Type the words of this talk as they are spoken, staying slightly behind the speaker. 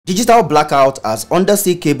Digital blackout as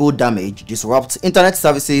undersea cable damage disrupts internet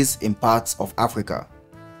services in parts of Africa.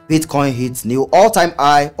 Bitcoin hits new all-time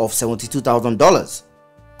high of $72,000.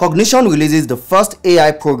 Cognition releases the first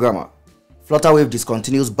AI programmer. Flutterwave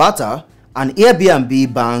discontinues barter, and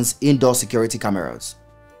Airbnb bans indoor security cameras.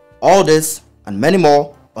 All this and many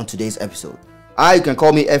more on today's episode. You can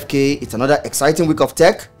call me FK. It's another exciting week of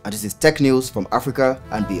tech, and this is tech news from Africa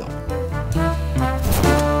and beyond.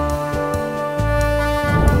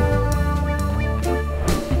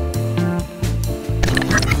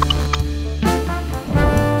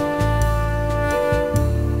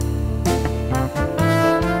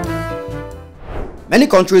 Many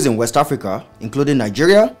countries in West Africa, including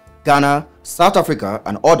Nigeria, Ghana, South Africa,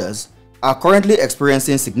 and others, are currently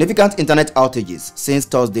experiencing significant internet outages since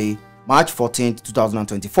Thursday, March 14,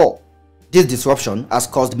 2024. This disruption has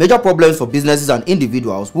caused major problems for businesses and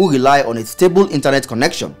individuals who rely on a stable internet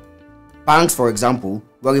connection. Banks, for example,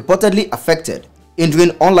 were reportedly affected,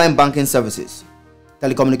 hindering online banking services.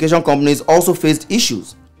 Telecommunication companies also faced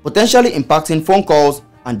issues, potentially impacting phone calls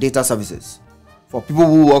and data services. For people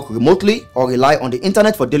who work remotely or rely on the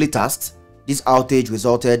internet for daily tasks, this outage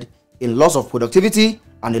resulted in loss of productivity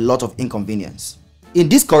and a lot of inconvenience. In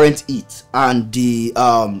this current heat and the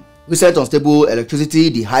recent unstable electricity,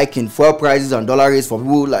 the hike in fuel prices and dollar rates for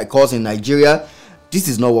people like us in Nigeria, this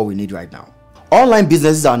is not what we need right now. Online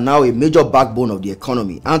businesses are now a major backbone of the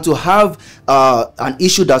economy, and to have an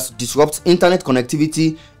issue that disrupts internet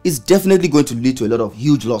connectivity is definitely going to lead to a lot of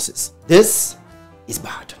huge losses. This is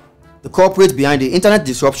bad. The culprit behind the internet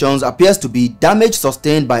disruptions appears to be damage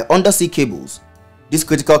sustained by undersea cables. These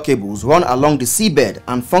critical cables run along the seabed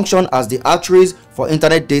and function as the arteries for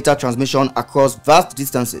internet data transmission across vast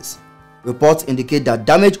distances. Reports indicate that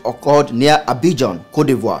damage occurred near Abidjan, Cote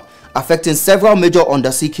d'Ivoire, affecting several major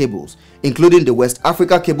undersea cables, including the West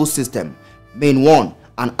Africa Cable System, Main 1,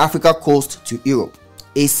 and Africa Coast to Europe,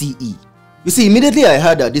 ACE. You see, immediately I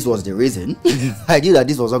heard that this was the reason, I knew that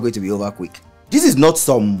this was not going to be over quick. This is not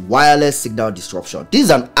some wireless signal disruption. This is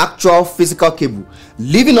an actual physical cable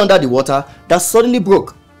living under the water that suddenly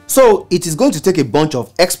broke. So it is going to take a bunch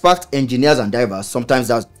of expert engineers and divers, sometimes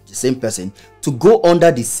that's the same person, to go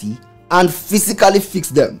under the sea and physically fix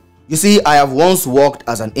them. You see, I have once worked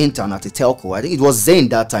as an intern at a telco. I think it was Zain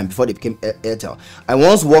that time before they became Airtel. I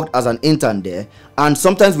once worked as an intern there, and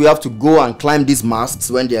sometimes we have to go and climb these masts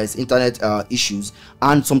when there is internet issues,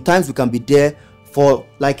 and sometimes we can be there for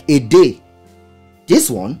like a day. This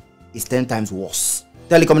one is 10 times worse.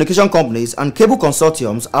 Telecommunication companies and cable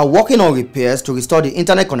consortiums are working on repairs to restore the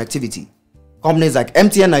internet connectivity. Companies like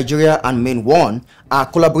MTN Nigeria and Main 1 are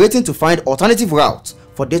collaborating to find alternative routes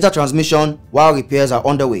for data transmission while repairs are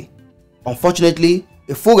underway. Unfortunately,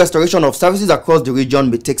 a full restoration of services across the region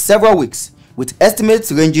may take several weeks, with estimates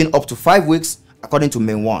ranging up to 5 weeks according to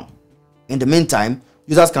Main 1. In the meantime,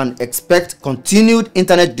 users can expect continued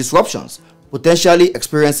internet disruptions, potentially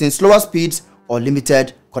experiencing slower speeds or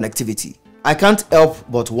limited connectivity. I can't help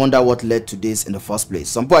but wonder what led to this in the first place.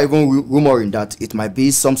 Some people are even rumoring that it might be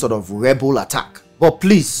some sort of rebel attack. But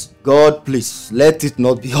please, God, please, let it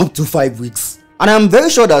not be up to 5 weeks. And I'm very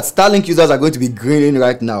sure that Starlink users are going to be grinning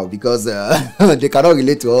right now because they cannot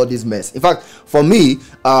relate to all this mess. In fact, for me,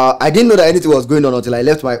 I didn't know that anything was going on until I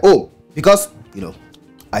left my home because,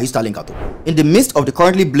 I use Starlink at home. In the midst of the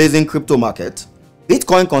currently blazing crypto market,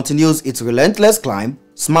 Bitcoin continues its relentless climb,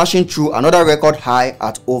 smashing through another record high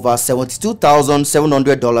at over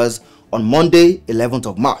 $72,700 on Monday, 11th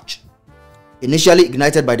of March. Initially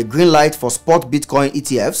ignited by the green light for spot Bitcoin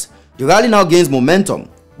ETFs, the rally now gains momentum,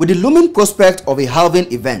 with the looming prospect of a halving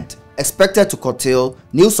event expected to curtail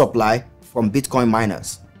new supply from Bitcoin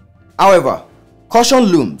miners. However, caution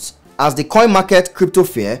looms as the coin market crypto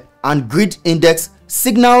fear and greed index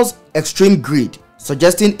signals extreme greed,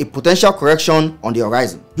 suggesting a potential correction on the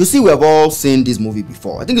horizon. You see, we have all seen this movie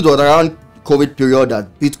before. I think it was around COVID period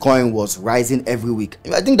that Bitcoin was rising every week.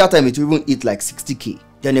 I think that time it even hit like 60k.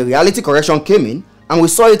 Then a reality correction came in and we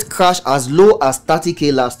saw it crash as low as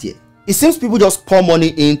 30k last year. It seems people just pour money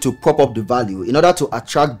in to prop up the value in order to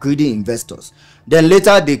attract greedy investors. Then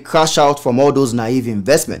later they crash out from all those naive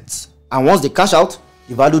investments. And once they cash out,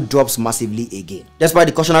 the value drops massively again. Despite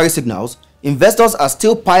the cautionary signals, investors are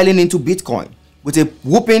still piling into Bitcoin, with a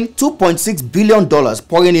whopping $2.6 billion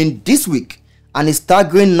pouring in this week and a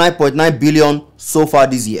staggering $9.9 billion so far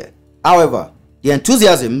this year. However, the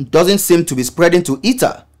enthusiasm doesn't seem to be spreading to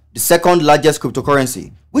Ether, the second largest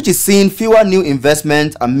cryptocurrency, which is seeing fewer new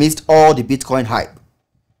investments amidst all the Bitcoin hype.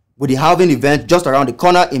 With the halving event just around the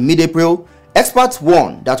corner in mid-April, experts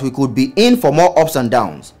warn that we could be in for more ups and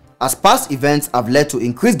downs, as past events have led to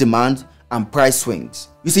increased demand and price swings.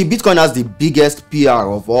 You see, Bitcoin has the biggest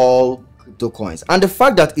PR of all crypto coins, and the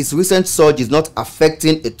fact that its recent surge is not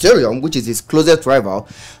affecting Ethereum, which is its closest rival,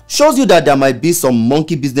 shows you that there might be some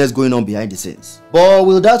monkey business going on behind the scenes. But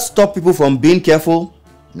will that stop people from being careful?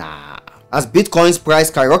 Nah. As Bitcoin's price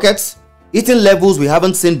skyrockets, hitting levels we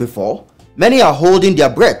haven't seen before, many are holding their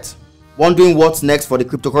breath, wondering what's next for the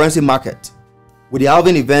cryptocurrency market. With the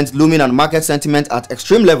halving event looming and market sentiment at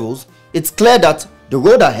extreme levels, it's clear that the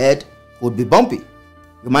road ahead could be bumpy,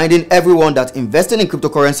 reminding everyone that investing in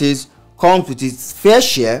cryptocurrencies comes with its fair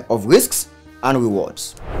share of risks and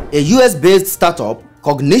rewards. A US-based startup,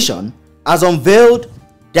 Cognition, has unveiled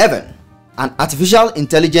Devin, an artificial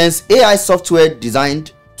intelligence AI software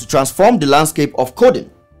designed to transform the landscape of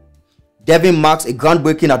coding. Devin marks a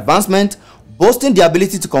groundbreaking advancement, boasting the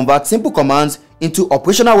ability to convert simple commands into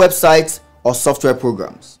operational websites or software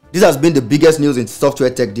programs. This has been the biggest news in software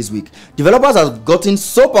tech this week. Developers have gotten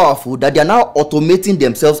so powerful that they are now automating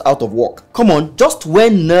themselves out of work. Come on, just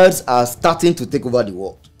when nerds are starting to take over the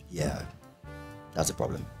world. Yeah, that's a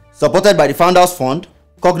problem. Supported by the Founders Fund,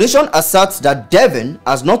 Cognition asserts that Devin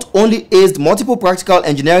has not only aced multiple practical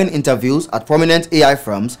engineering interviews at prominent AI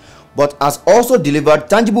firms, but has also delivered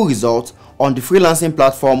tangible results on the freelancing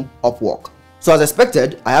platform Upwork. So as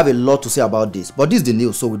expected, I have a lot to say about this, but this is the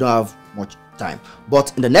news, so we don't have much time.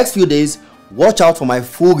 But in the next few days, watch out for my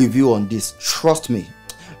full review on this. Trust me,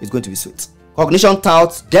 it's going to be sweet. Cognition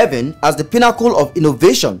touts Devin as the pinnacle of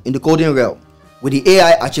innovation in the coding realm, with the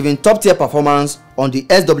AI achieving top-tier performance on the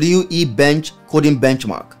SWE Bench coding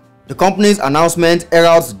benchmark. The company's announcement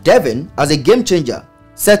heralds Devin as a game changer,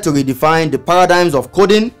 set to redefine the paradigms of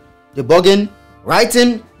coding, debugging,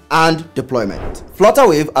 writing, and deployment.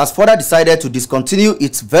 Flutterwave has further decided to discontinue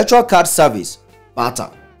its virtual card service, Barter.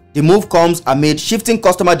 The move comes amid shifting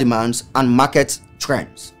customer demands and market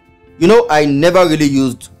trends. You know, I never really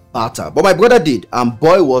used Barter, but my brother did, and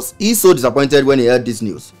boy was he so disappointed when he heard this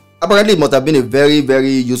news. Apparently, it must have been a very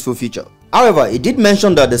useful feature. However, he did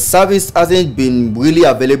mention that the service hasn't been really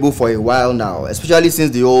available for a while now, especially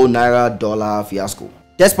since the whole Naira-dollar fiasco.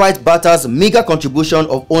 Despite Barter's meager contribution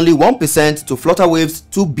of only 1% to Flutterwave's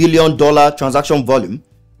 $2 billion transaction volume,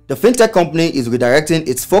 the fintech company is redirecting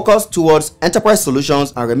its focus towards enterprise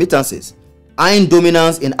solutions and remittances, eyeing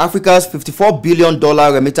dominance in Africa's $54 billion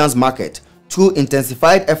remittance market through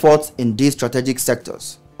intensified efforts in these strategic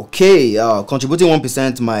sectors. Okay, contributing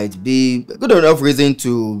 1% might be a good enough reason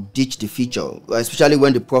to ditch the feature, especially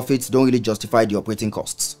when the profits don't really justify the operating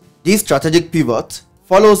costs. This strategic pivot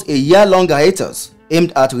follows a year-long hiatus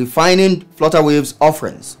aimed at refining Flutterwave's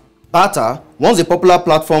offerings. Barter, once a popular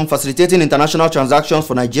platform facilitating international transactions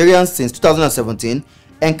for Nigerians since 2017,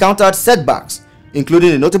 encountered setbacks,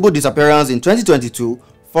 including a notable disappearance in 2022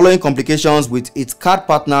 following complications with its card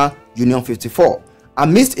partner Union 54,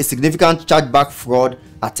 amidst a significant chargeback fraud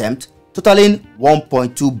attempt totaling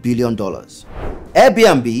 $1.2 billion.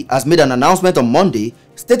 Airbnb has made an announcement on Monday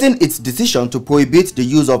stating its decision to prohibit the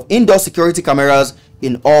use of indoor security cameras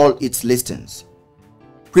in all its listings.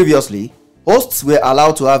 Previously, hosts were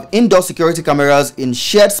allowed to have indoor security cameras in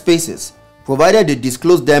shared spaces, provided they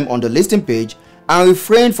disclosed them on the listing page and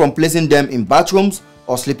refrained from placing them in bathrooms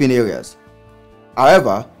or sleeping areas.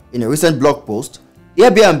 However, in a recent blog post,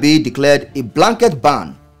 Airbnb declared a blanket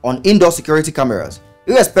ban on indoor security cameras,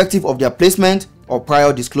 irrespective of their placement or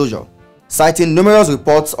prior disclosure, citing numerous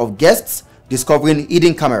reports of guests discovering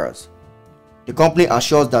hidden cameras. The company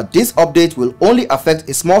assures that this update will only affect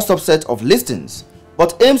a small subset of listings,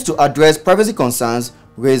 but aims to address privacy concerns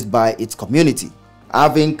raised by its community.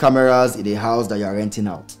 Having cameras in a house that you are renting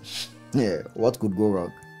out. Yeah, what could go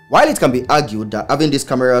wrong? While it can be argued that having these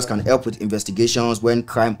cameras can help with investigations when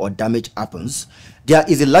crime or damage happens, there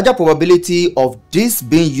is a larger probability of this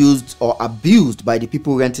being used or abused by the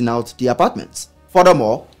people renting out the apartments.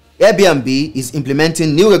 Furthermore, Airbnb is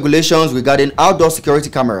implementing new regulations regarding outdoor security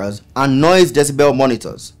cameras and noise decibel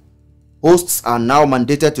monitors. Hosts are now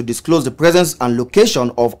mandated to disclose the presence and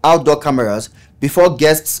location of outdoor cameras before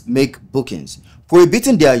guests make bookings,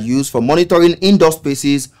 prohibiting their use for monitoring indoor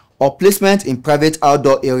spaces or placement in private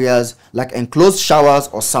outdoor areas like enclosed showers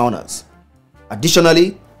or saunas.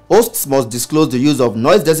 Additionally, hosts must disclose the use of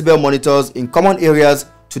noise decibel monitors in common areas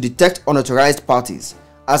to detect unauthorized parties,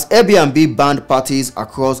 as Airbnb banned parties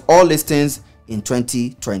across all listings in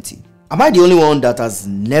 2020. Am I the only one that has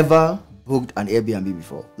never booked an Airbnb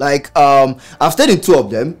before? Like, I've stayed in two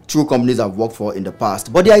of them through companies I've worked for in the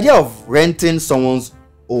past, but the idea of renting someone's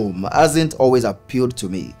home hasn't always appealed to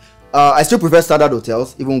me. I still prefer standard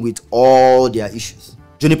hotels, even with all their issues.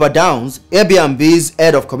 Juniper Downs, Airbnb's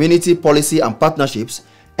head of community policy and partnerships,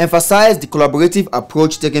 emphasized the collaborative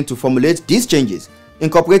approach taken to formulate these changes,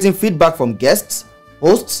 incorporating feedback from guests,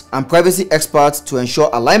 hosts, and privacy experts to ensure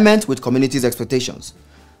alignment with community's expectations.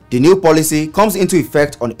 The new policy comes into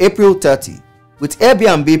effect on April 30, with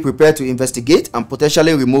Airbnb prepared to investigate and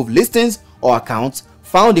potentially remove listings or accounts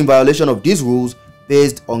found in violation of these rules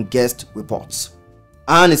based on guest reports.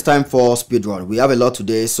 And it's time for speedrun. We have a lot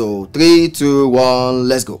today, so 3, 2, 1,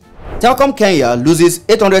 let's go. Telkom Kenya loses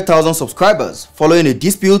 800,000 subscribers following a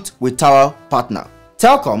dispute with tower partner.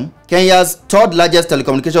 Telkom, Kenya's third largest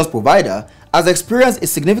telecommunications provider, has experienced a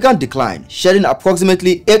significant decline, shedding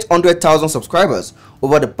approximately 800,000 subscribers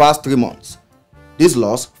over the past 3 months. This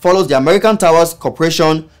loss follows the American Towers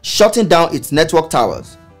Corporation shutting down its network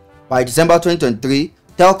towers. By December 2023,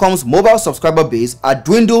 Telkom's mobile subscriber base had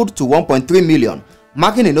dwindled to 1.3 million,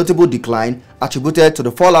 marking a notable decline attributed to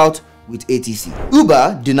the fallout with ATC.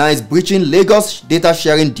 Uber denies breaching Lagos data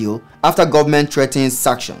sharing deal after government threatens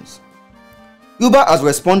sanctions. Uber has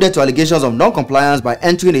responded to allegations of non-compliance by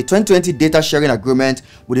entering a 2020 data sharing agreement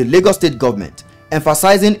with the Lagos state government,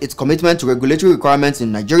 emphasizing its commitment to regulatory requirements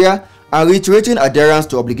in Nigeria and reiterating adherence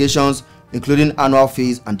to obligations including annual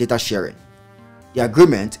fees and data sharing. The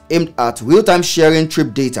agreement, aimed at real-time sharing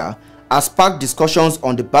trip data, has sparked discussions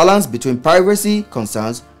on the balance between privacy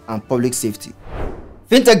concerns and public safety.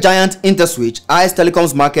 Fintech giant Interswitch eyes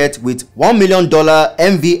telecoms market with $1 million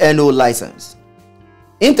MVNO license.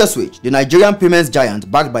 Interswitch, the Nigerian payments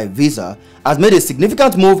giant backed by Visa, has made a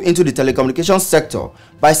significant move into the telecommunications sector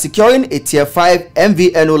by securing a Tier 5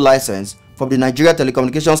 MVNO license from the Nigeria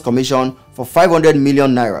Telecommunications Commission for 500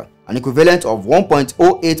 million naira, an equivalent of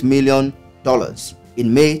 $1.08 million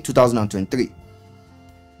in May 2023.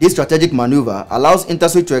 This strategic maneuver allows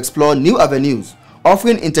Interswitch to explore new avenues,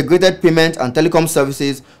 offering integrated payment and telecom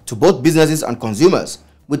services to both businesses and consumers,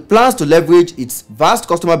 with plans to leverage its vast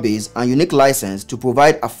customer base and unique license to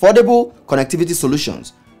provide affordable connectivity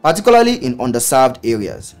solutions, particularly in underserved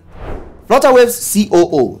areas. Flutterwave's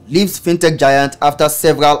COO leaves fintech giant after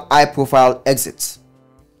several high-profile exits.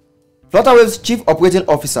 Flutterwave's Chief Operating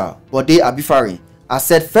Officer, Bode Abifari, has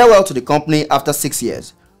said farewell to the company after 6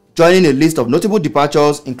 years, joining a list of notable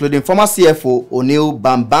departures including former CFO O'Neil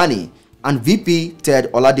Bambani and VP Ted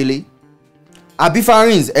Oladile.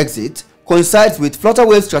 Abifari's exit coincides with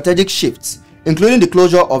Flutterwave's strategic shifts, including the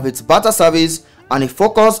closure of its barter service and a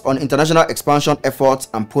focus on international expansion efforts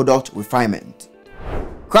and product refinement.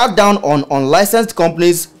 Crackdown on unlicensed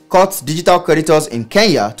companies cuts digital creditors in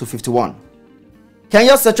Kenya to 51.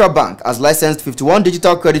 Kenya's central bank has licensed 51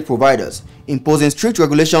 digital credit providers, imposing strict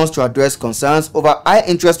regulations to address concerns over high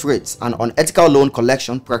interest rates and unethical loan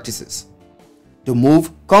collection practices. The move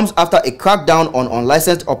comes after a crackdown on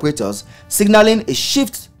unlicensed operators, signaling a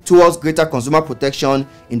shift towards greater consumer protection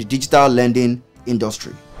in the digital lending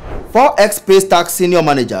industry. 4 ex-Paystack senior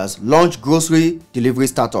managers launch grocery delivery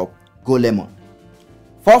startup GoLemon.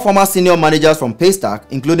 4 former senior managers from Paystack,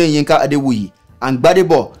 including Yinka Adewuyi and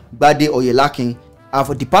Gbadebo Gbade Oyelakin,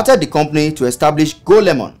 have departed the company to establish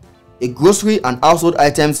GoLemon, a grocery and household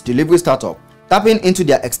items delivery startup tapping into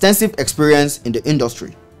their extensive experience in the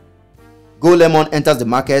industry. GoLemon enters the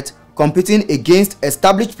market competing against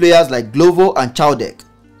established players like Glovo and Chowdeck,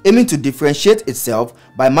 aiming to differentiate itself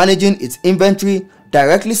by managing its inventory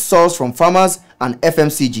directly sourced from farmers and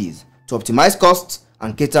FMCGs to optimize costs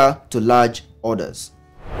and cater to large orders.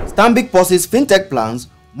 Stanbic pauses fintech plans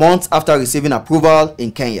months after receiving approval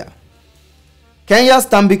in Kenya. Kenya's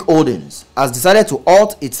Stanbic Holdings has decided to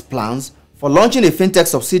halt its plans for launching a fintech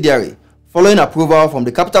subsidiary following approval from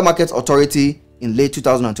the Capital Markets Authority in late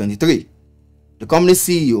 2023. The company's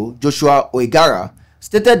CEO, Joshua Oigara,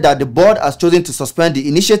 stated that the board has chosen to suspend the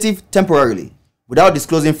initiative temporarily without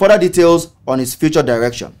disclosing further details on its future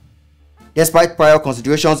direction, despite prior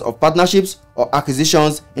considerations of partnerships or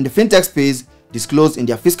acquisitions in the fintech space disclosed in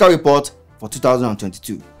their fiscal report for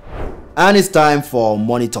 2022. And it's time for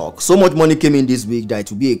Money Talk. So much money came in this week that it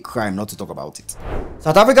would be a crime not to talk about it.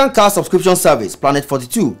 South African car subscription service Planet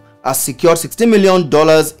 42 has secured $16 million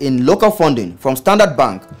in local funding from Standard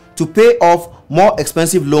Bank to pay off more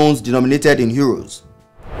expensive loans denominated in euros.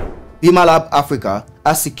 Bima Lab Africa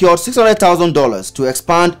has secured $600,000 to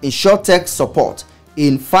expand insurtech support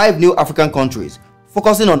in 5 new African countries,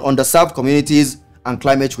 focusing on underserved communities and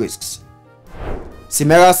climate risks.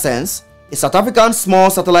 Simera Sense, a South African small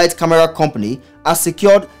satellite camera company, has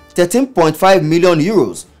secured 13.5 million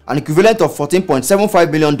euros, an equivalent of $14.75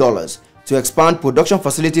 million, to expand production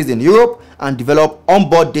facilities in Europe and develop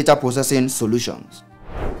onboard data processing solutions.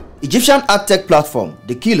 Egyptian ad tech platform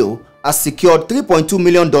The Kilo has secured $3.2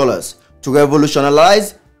 million to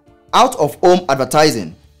revolutionize out-of-home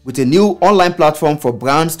advertising with a new online platform for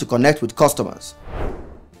brands to connect with customers.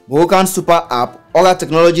 Moroccan super app Aura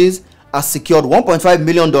Technologies has secured $1.5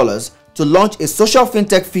 million to launch a social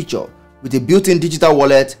fintech feature with a built-in digital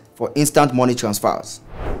wallet for instant money transfers.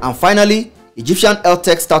 And finally, Egyptian health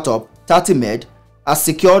tech startup 30med has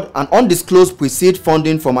secured an undisclosed pre-seed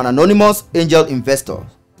funding from an anonymous angel investor.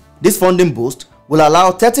 This funding boost will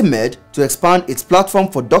allow 30med to expand its platform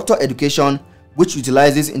for doctor education, which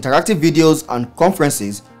utilizes interactive videos and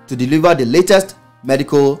conferences to deliver the latest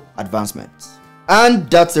medical advancements. And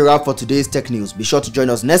that's a wrap for today's tech news. Be sure to join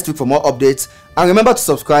us next week for more updates, and remember to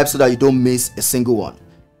subscribe so that you don't miss a single one.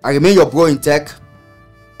 I remain your bro in tech,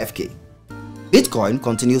 FK. Bitcoin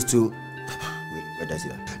continues to... Where does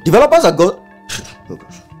it? Developers are go... Oh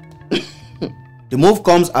gosh. The move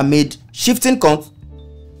comes amid shifting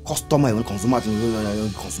customer and consumer.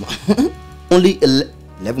 Only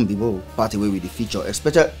 11 people part away with the feature,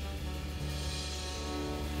 expected.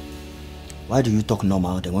 Why do you talk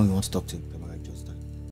normal then when you want to talk to